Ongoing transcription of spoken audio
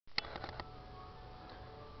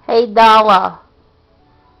Hey, Nala.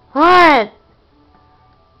 What?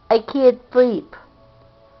 I can't sleep.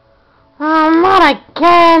 Oh, not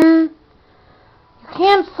again. You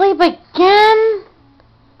can't sleep again?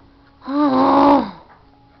 Oh.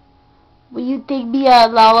 Will you take me a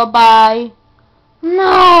lullaby?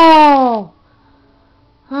 No.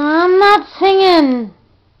 I'm not singing.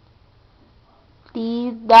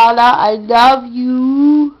 Please, Nala, I love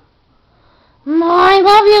you. No, I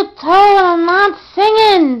love you too, and I'm not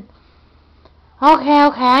singing. Okay,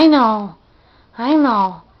 I know.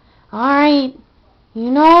 Alright.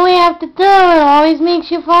 You know what we have to do. It always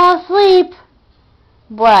makes you fall asleep.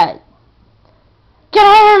 What? Can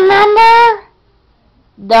I remember?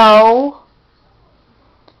 No.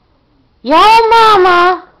 Your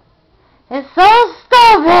mama is so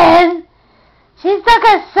stupid. She stuck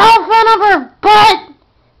her cell phone up her butt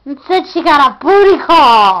and said she got a booty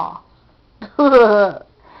call.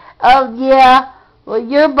 Oh yeah, well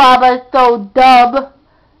your mama's so dumb.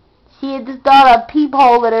 She installed a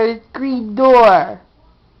peephole in her screen door.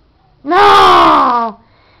 No!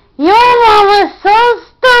 Your mama's so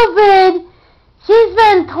stupid. She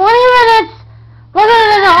spent 20 minutes looking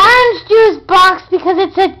at an orange juice box because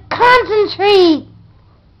it said concentrate.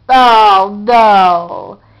 Oh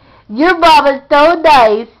no. Your mama's so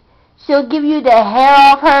nice, she'll give you the hair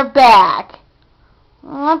off her back.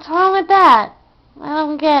 What's wrong with that? I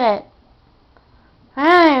don't get it.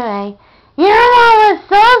 Anyway, your mom was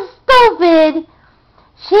so stupid.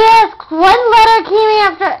 She asked what letter came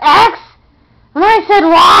after X, and I said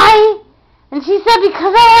why? And she said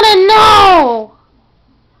because I want to know.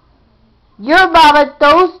 Your mom is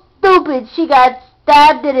so stupid she got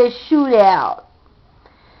stabbed in a shootout.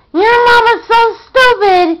 Your mom is so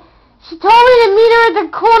stupid. She told me to meet her at the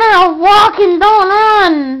corner of Walk and Don't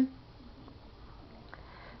Run.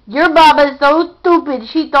 Your mom is so stupid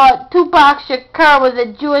she thought Tupac Shakur was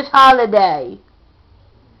a Jewish holiday.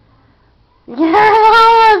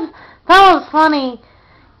 That was funny.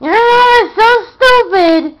 Your mom is so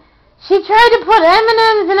stupid she tried to put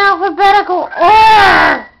M&M's in alphabetical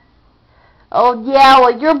order. Oh yeah,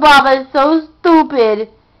 well your mom is so stupid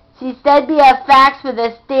she sent me a fax with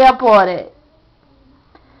a stamp on it.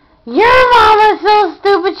 Your mom is so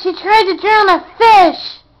stupid she tried to drown a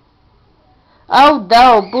fish. Oh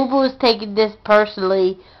no, Boo Boo's taking this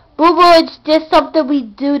personally. Boo Boo, it's just something we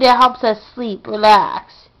do that helps us sleep.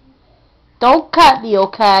 Relax. Don't cut me,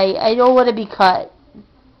 okay? I don't want to be cut.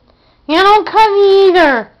 You don't cut me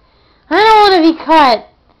either. I don't want to be cut.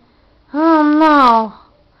 Oh no.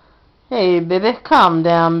 Hey baby, calm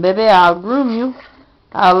down baby. I'll groom you.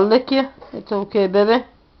 I'll lick you. It's okay baby.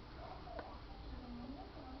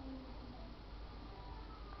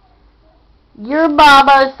 Your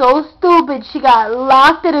mama is so stupid she got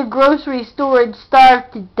locked in a grocery store and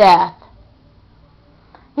starved to death.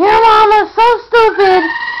 Your mama is so stupid,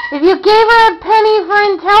 if you gave her a penny for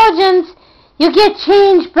intelligence, you get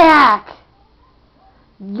change back.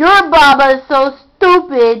 Your mama is so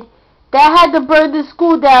stupid, Dad had to burn the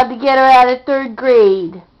school down to get her out of 3rd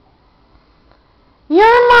grade.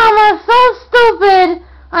 Your mama is so stupid,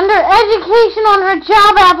 under education on her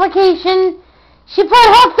job application, she put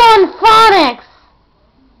hooks on phonics.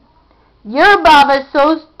 Your mama is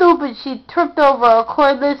so stupid she tripped over a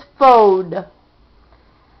cordless phone.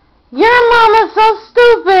 Your mama is so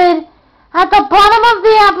stupid, at the bottom of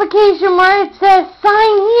the application where it says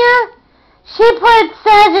sign here, she put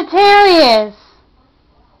Sagittarius.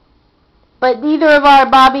 But neither of our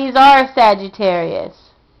Bobbies are Sagittarius.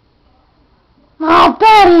 Oh,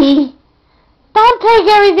 Betty, don't take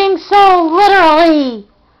everything so literally.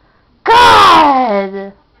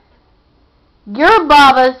 God! Your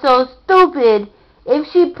mama's so stupid, if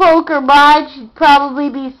she spoke her mind, she'd probably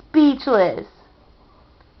be speechless.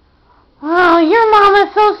 Oh, your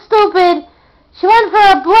mama's so stupid, she went for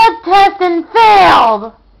a blood test and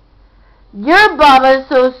failed. Your mama's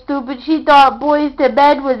so stupid, she thought Boys to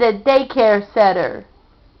Men was a daycare center.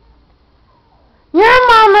 Your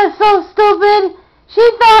mama's so stupid,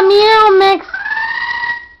 she thought Meow Mix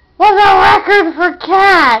was a record for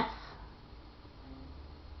cats.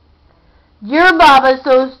 Your mama's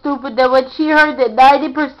so stupid that when she heard that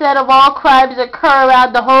 90% of all crimes occur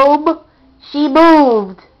around the home, she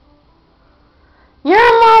moved. Your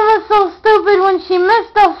mama's so stupid when she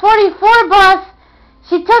missed the 44 bus,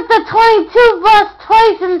 she took the 22 bus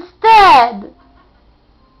twice instead.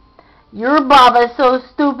 Your mama's so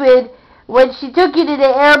stupid when she took you to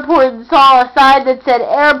the airport and saw a sign that said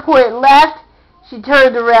airport left, she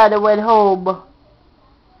turned around and went home.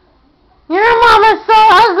 Your mama's so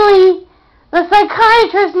ugly, the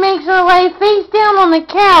psychiatrist makes her lay face down on the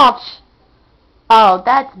couch. Oh,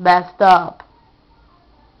 that's messed up.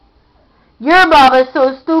 Your mama's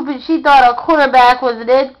so stupid she thought a quarterback was an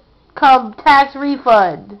income tax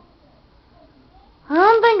refund. I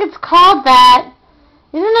don't think it's called that.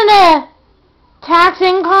 Isn't it a tax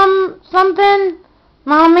income something?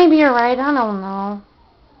 Mom, maybe you're right. I don't know.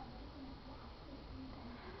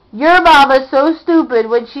 Your mama's so stupid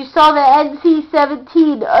when she saw the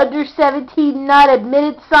NC-17 under 17 not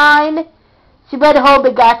admitted sign, she went home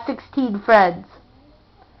and got 16 friends.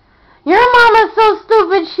 Your mama's so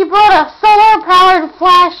stupid she brought a solar-powered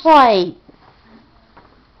flashlight.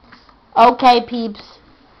 Okay, peeps,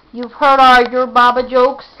 you've heard our Your Mama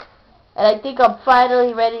jokes, and I think I'm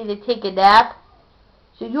finally ready to take a nap.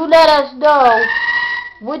 So you let us know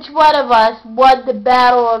which one of us won the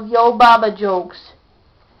battle of Yo Mama jokes.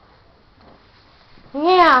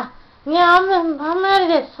 Yeah, I'm ready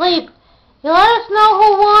to sleep. You let us know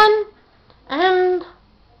who won, and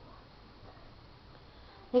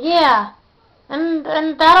yeah, and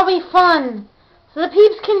that'll be fun. So the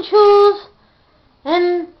peeps can choose,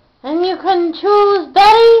 and you can choose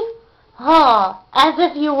Betty. Oh, as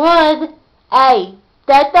if you would. Hey,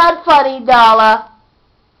 that's not funny, Dollar.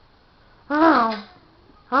 Oh,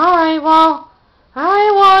 alright, well,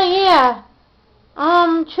 yeah.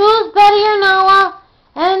 Choose Betty or Noah,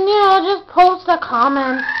 and, just post a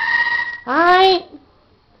comment. Alright?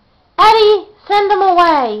 Eddie, send them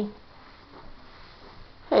away.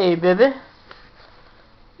 Hey, baby.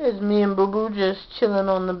 It's me and Boo Boo just chilling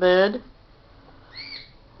on the bed.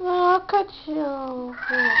 Oh, look at you.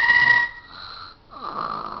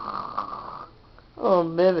 Oh,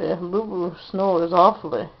 baby, Boo Boo snores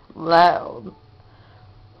awfully loud.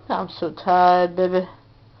 I'm so tired, baby.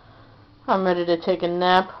 I'm ready to take a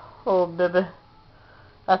nap. Oh, baby.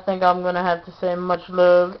 I think I'm gonna have to say much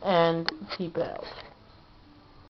love and peep out.